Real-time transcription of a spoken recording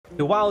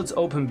The Wilds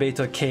open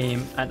beta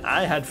came and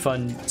I had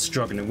fun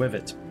struggling with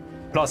it.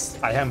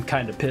 Plus, I am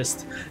kinda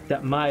pissed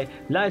that my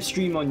live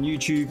stream on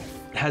YouTube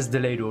has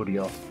delayed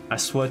audio. I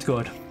swear to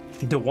God,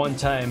 the one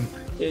time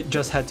it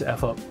just had to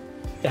F up.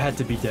 It had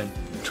to be done.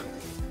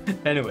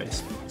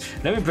 Anyways,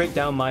 let me break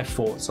down my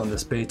thoughts on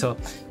this beta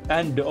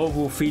and the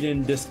overall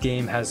feeling this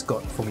game has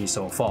got for me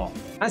so far.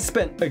 I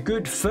spent a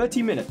good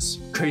 30 minutes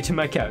creating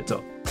my character,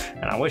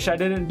 and I wish I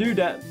didn't do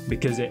that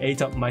because it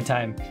ate up my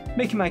time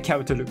making my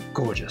character look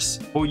gorgeous.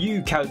 For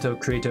you character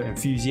creator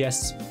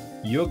enthusiasts,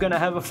 you're gonna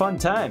have a fun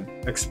time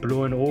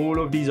exploring all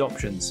of these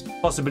options,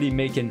 possibly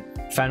making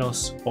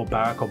Thanos or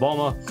Barack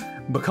Obama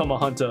become a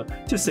hunter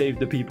to save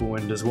the people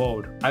in this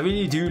world. I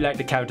really do like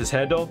the character's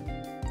hair though.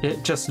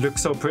 It just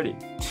looks so pretty.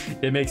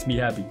 It makes me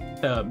happy.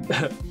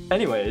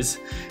 Anyways,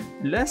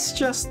 let's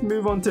just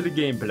move on to the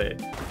gameplay.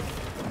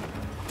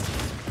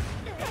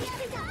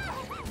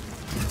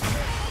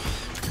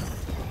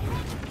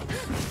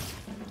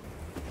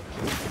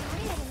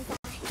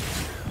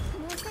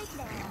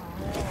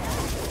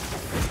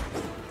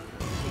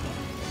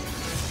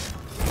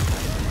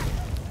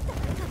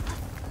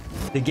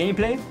 The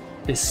gameplay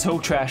is so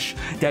trash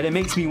that it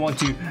makes me want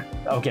to...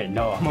 Okay,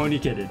 no, I'm only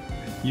kidding.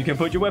 You can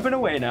put your weapon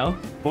away now.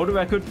 For the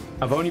record,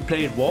 I've only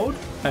played World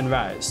and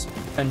Rise,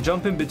 and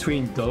jumping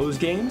between those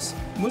games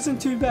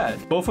wasn't too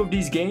bad. Both of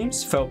these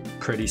games felt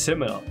pretty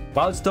similar.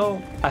 Whilst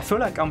though, I feel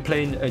like I'm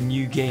playing a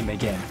new game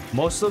again.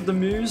 Most of the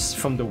moves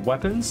from the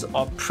weapons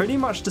are pretty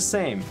much the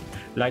same,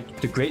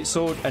 like the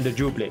Greatsword and the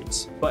Dual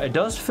Blades, but it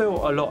does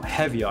feel a lot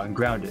heavier and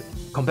grounded.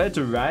 Compared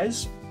to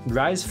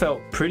Rise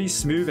felt pretty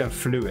smooth and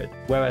fluid,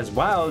 whereas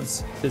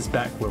Wilds is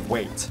back with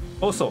weight.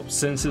 Also,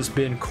 since it's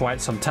been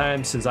quite some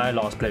time since I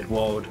last played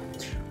World,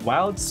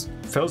 Wilds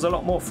feels a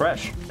lot more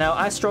fresh. Now,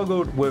 I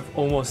struggled with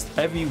almost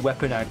every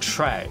weapon I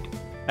tried,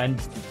 and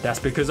that's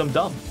because I'm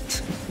dumb.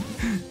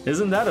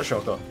 Isn't that a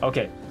shocker?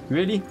 Okay,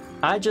 really?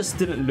 I just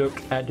didn't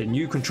look at the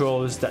new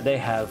controls that they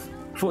have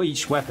for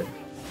each weapon.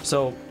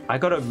 So I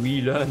gotta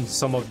relearn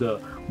some of the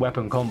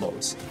weapon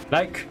combos.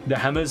 Like the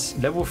hammer's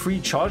level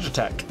 3 charge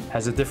attack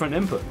has a different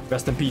input.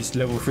 Rest in peace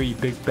level 3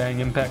 Big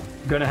Bang Impact.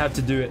 Gonna have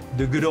to do it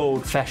the good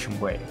old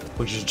fashioned way,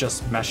 which is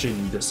just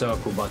mashing the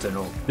circle button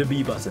or the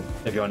B button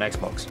if you're on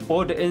Xbox.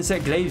 Or the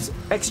Insect Glaive's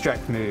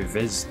extract move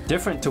is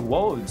different to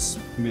World's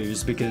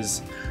moves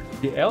because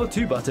the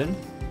L2 button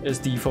is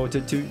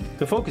defaulted to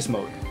the focus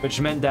mode, which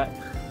meant that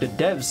the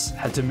devs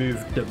had to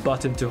move the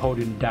button to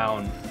holding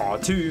down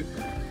R2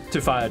 to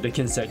fire the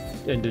Kinsect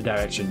in the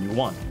direction you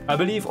want. I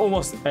believe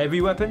almost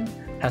every weapon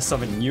has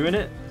something new in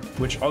it,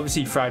 which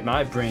obviously fried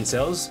my brain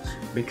cells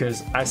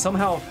because I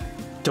somehow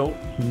don't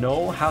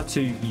know how to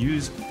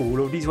use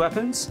all of these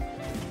weapons,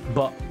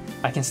 but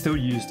I can still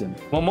use them.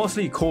 What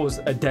mostly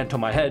caused a dent on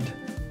my head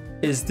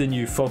is the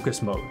new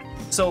focus mode.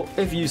 So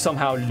if you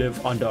somehow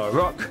live under a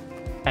rock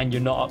and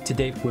you're not up to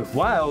date with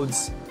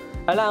Wilds,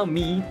 allow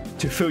me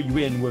to fill you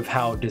in with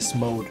how this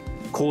mode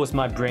caused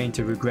my brain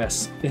to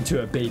regress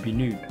into a baby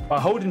noob. By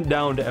holding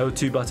down the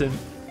L2 button,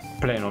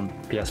 playing on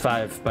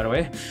PS5 by the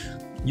way,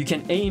 you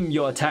can aim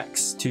your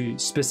attacks to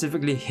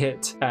specifically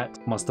hit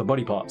at monster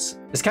body parts.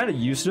 It's kind of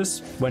useless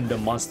when the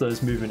monster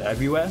is moving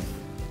everywhere,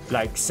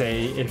 like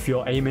say if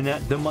you're aiming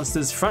at the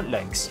monster's front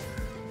legs.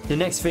 The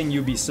next thing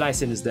you'll be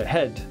slicing is the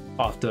head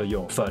after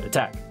your third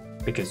attack,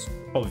 because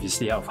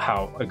obviously of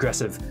how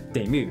aggressive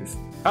they move.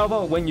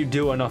 However, when you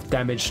deal enough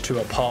damage to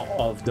a part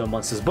of the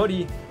monster's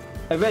body,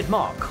 a red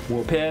mark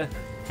will appear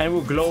and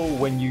will glow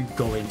when you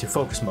go into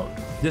focus mode.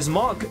 This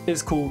mark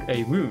is called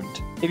a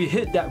wound. If you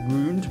hit that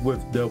wound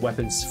with the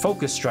weapon's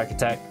focus strike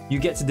attack, you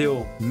get to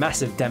deal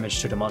massive damage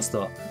to the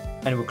monster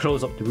and it will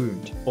close up the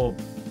wound, or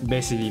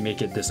basically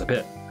make it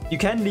disappear. You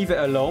can leave it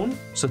alone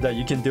so that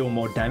you can deal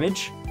more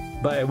damage,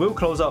 but it will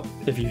close up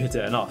if you hit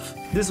it enough.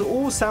 This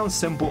all sounds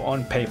simple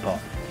on paper,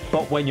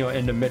 but when you're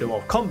in the middle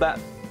of combat,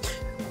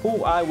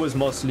 all I was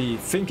mostly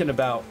thinking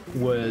about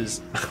was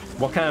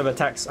what kind of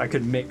attacks I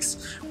could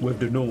mix with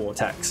the normal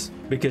attacks,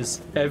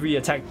 because every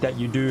attack that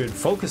you do in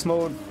focus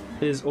mode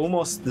is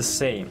almost the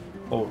same,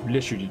 or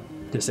literally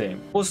the same.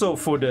 Also,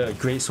 for the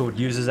Greatsword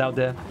users out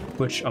there,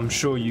 which I'm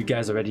sure you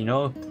guys already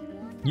know,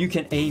 you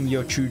can aim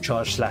your true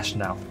charge slash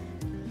now.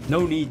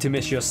 No need to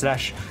miss your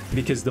slash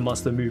because the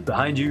monster moved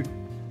behind you.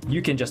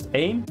 You can just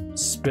aim,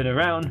 spin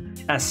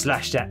around, and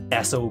slash that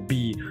SOB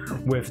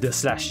with the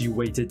slash you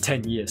waited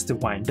 10 years to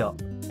wind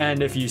up.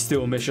 And if you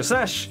still miss your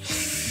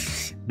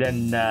slash,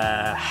 then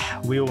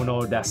we all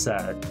know that's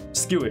a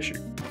skill issue.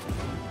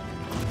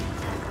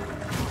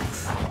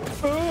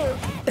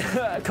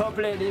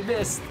 Completely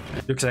missed.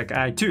 Looks like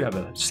I too have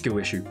a skill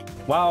issue.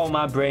 While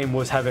my brain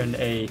was having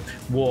a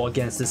war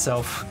against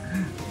itself,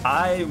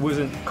 I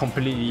wasn't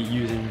completely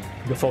using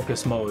the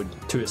focus mode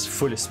to its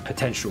fullest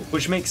potential,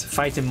 which makes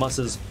fighting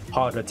monsters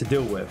harder to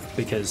deal with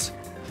because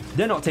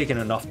they're not taking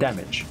enough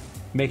damage,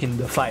 making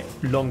the fight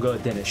longer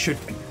than it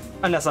should be.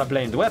 Unless I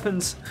blame the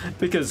weapons,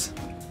 because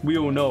we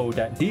all know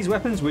that these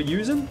weapons we're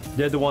using,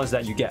 they're the ones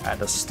that you get at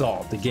the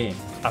start of the game.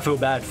 I feel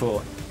bad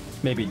for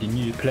maybe the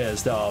new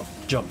players that are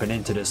jumping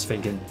into this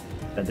thinking,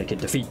 then they can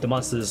defeat the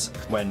monsters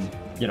when,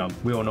 you know,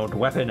 we all know the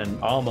weapon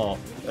and armor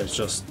is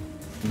just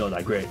not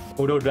that great.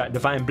 Although that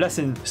Divine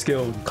Blessing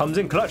skill comes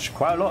in clutch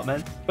quite a lot,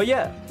 man. But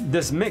yeah,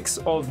 this mix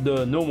of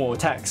the normal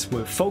attacks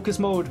with focus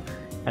mode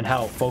and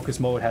how focus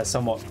mode has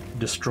somewhat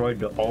destroyed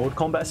the old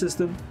combat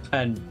system,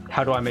 and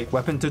how do I make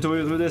weapon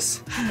tutorials with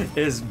this,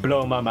 is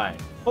blowing my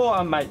mind. Or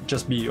I might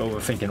just be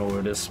overthinking all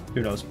of this,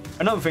 who knows.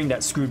 Another thing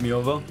that screwed me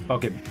over,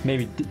 okay,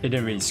 maybe it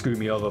didn't really screw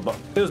me over, but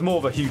it was more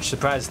of a huge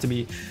surprise to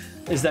me,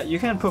 is that you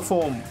can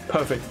perform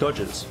perfect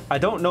dodges. I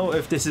don't know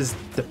if this is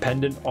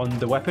dependent on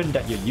the weapon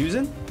that you're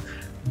using,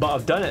 but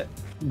I've done it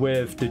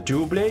with the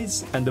dual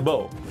blades and the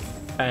bow,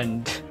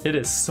 and it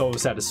is so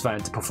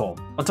satisfying to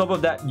perform. On top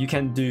of that, you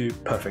can do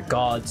perfect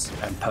guards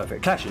and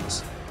perfect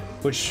clashes,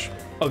 which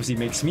obviously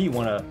makes me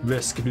want to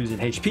risk losing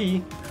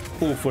HP,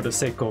 all for the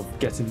sake of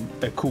getting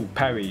a cool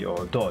parry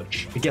or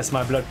dodge. It gets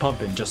my blood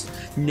pumping just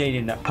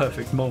nailing that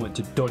perfect moment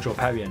to dodge or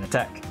parry an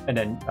attack, and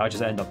then I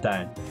just end up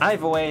dying.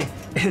 Either way,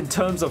 in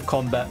terms of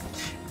combat,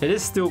 it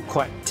is still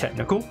quite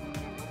technical.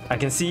 I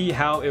can see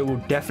how it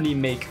will definitely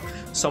make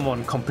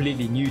someone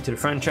completely new to the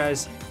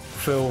franchise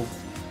feel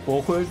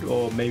awkward,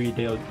 or maybe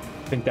they'll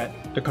think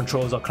that the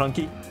controls are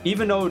clunky.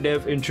 Even though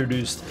they've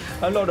introduced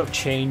a lot of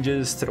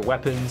changes to the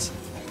weapons,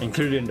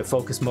 including the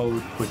focus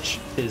mode, which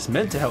is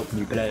meant to help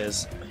new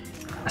players,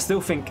 I still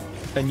think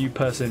a new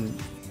person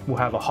will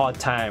have a hard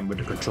time with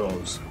the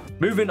controls.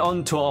 Moving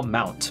on to our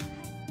mount.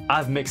 I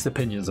have mixed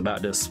opinions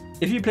about this.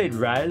 If you played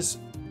Rise,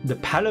 the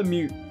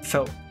Palamute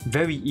felt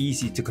very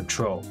easy to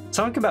control.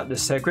 Something about the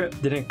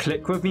secret didn't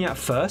click with me at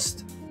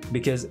first,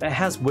 because it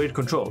has weird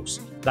controls,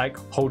 like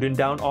holding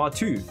down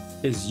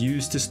R2 is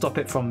used to stop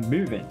it from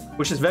moving,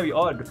 which is very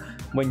odd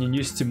when you're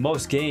used to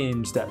most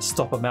games that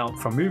stop a mount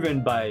from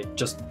moving by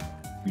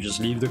you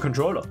just leave the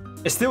controller.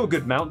 It's still a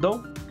good mount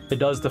though. It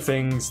does the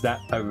things that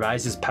a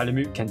Rise's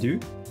Palamute can do,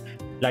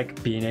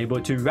 like being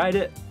able to ride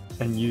it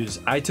and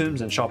use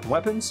items and sharpen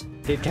weapons.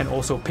 It can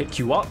also pick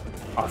you up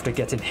after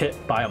getting hit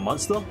by a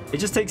monster. It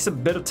just takes a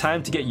bit of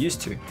time to get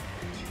used to,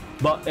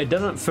 but it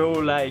doesn't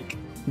feel like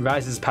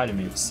Rise's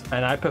Palamutes,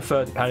 and I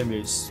prefer the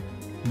Palamute's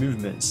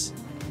movements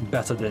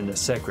better than the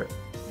secret.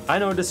 I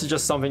know this is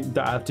just something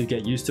that I have to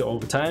get used to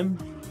over time.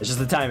 It's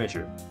just a time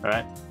issue,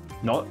 alright?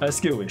 Not a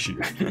skill issue.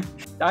 The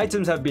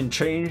items have been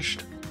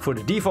changed for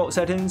the default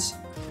settings.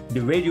 The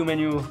radio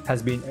menu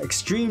has been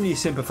extremely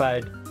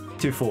simplified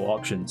to 4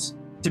 options.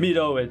 To me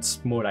though,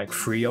 it's more like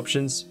 3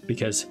 options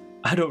because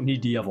I don't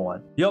need the other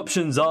one. The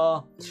options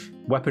are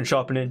weapon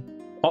sharpening,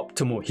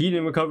 optimal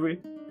healing recovery,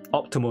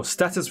 optimal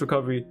status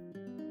recovery,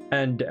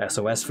 and the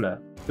SOS flare.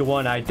 The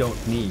one I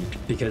don't need,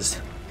 because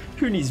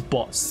who needs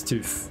bots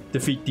to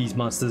defeat these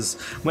monsters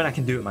when I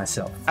can do it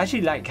myself? I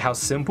actually like how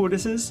simple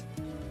this is,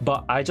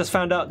 but I just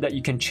found out that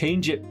you can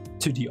change it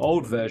to the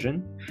old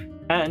version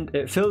and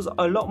it feels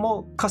a lot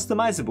more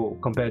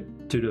customizable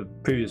compared to the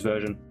previous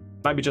version.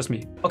 Might be just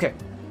me. Okay,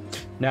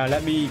 now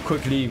let me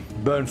quickly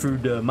burn through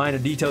the minor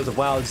details of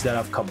wilds that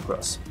I've come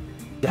across.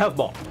 The health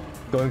bar,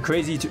 going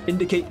crazy to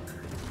indicate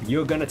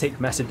you're gonna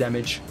take massive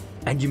damage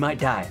and you might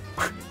die.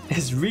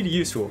 It's really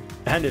useful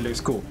and it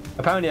looks cool.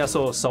 Apparently I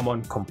saw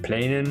someone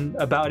complaining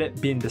about it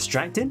being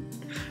distracting,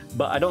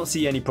 but I don't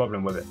see any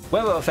problem with it.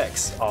 Weather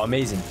effects are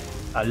amazing.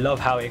 I love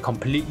how it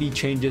completely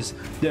changes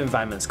the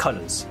environment's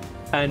colors,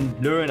 and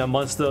luring a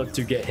monster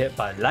to get hit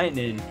by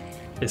lightning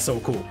is so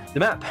cool. The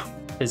map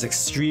is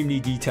extremely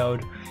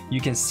detailed.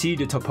 You can see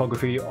the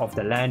topography of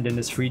the land in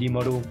this 3D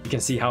model. You can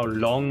see how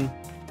long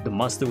the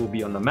monster will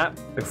be on the map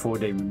before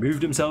they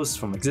remove themselves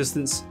from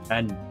existence,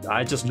 and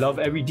I just love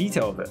every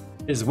detail of it.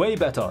 It's way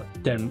better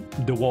than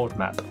the world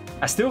map.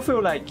 I still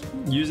feel like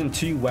using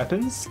 2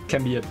 weapons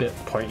can be a bit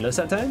pointless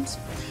at times.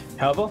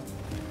 However,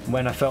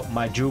 when I felt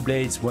my dual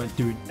blades weren't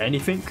doing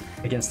anything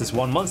against this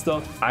one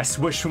monster, I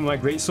switched from my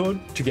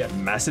greatsword to get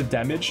massive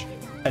damage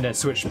and then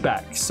switched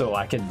back so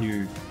I can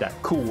do that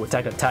cool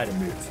Attack on Titan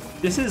move.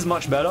 This is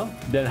much better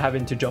than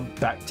having to jump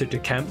back to the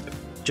camp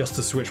just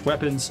to switch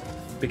weapons,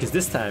 because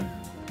this time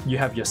you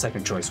have your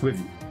second choice with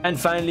you. And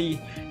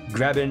finally,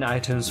 grabbing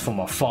items from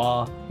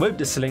afar with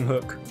the sling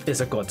hook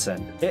is a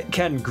godsend. It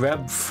can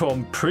grab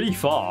from pretty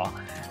far,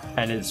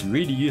 and it's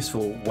really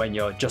useful when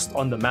you're just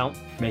on the mount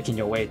making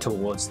your way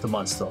towards the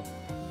monster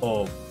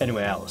or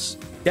anywhere else.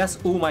 That's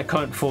all my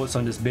current thoughts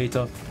on this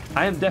beta.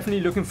 I am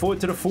definitely looking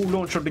forward to the full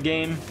launch of the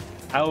game.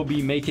 I will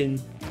be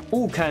making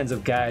all kinds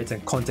of guides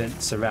and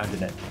content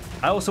surrounding it.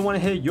 I also want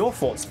to hear your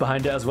thoughts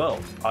behind it as well.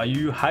 Are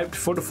you hyped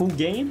for the full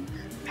game?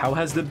 How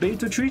has the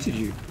beta treated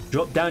you?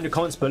 Drop down the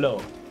comments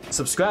below.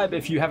 Subscribe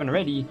if you haven't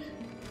already,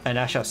 and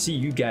I shall see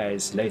you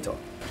guys later.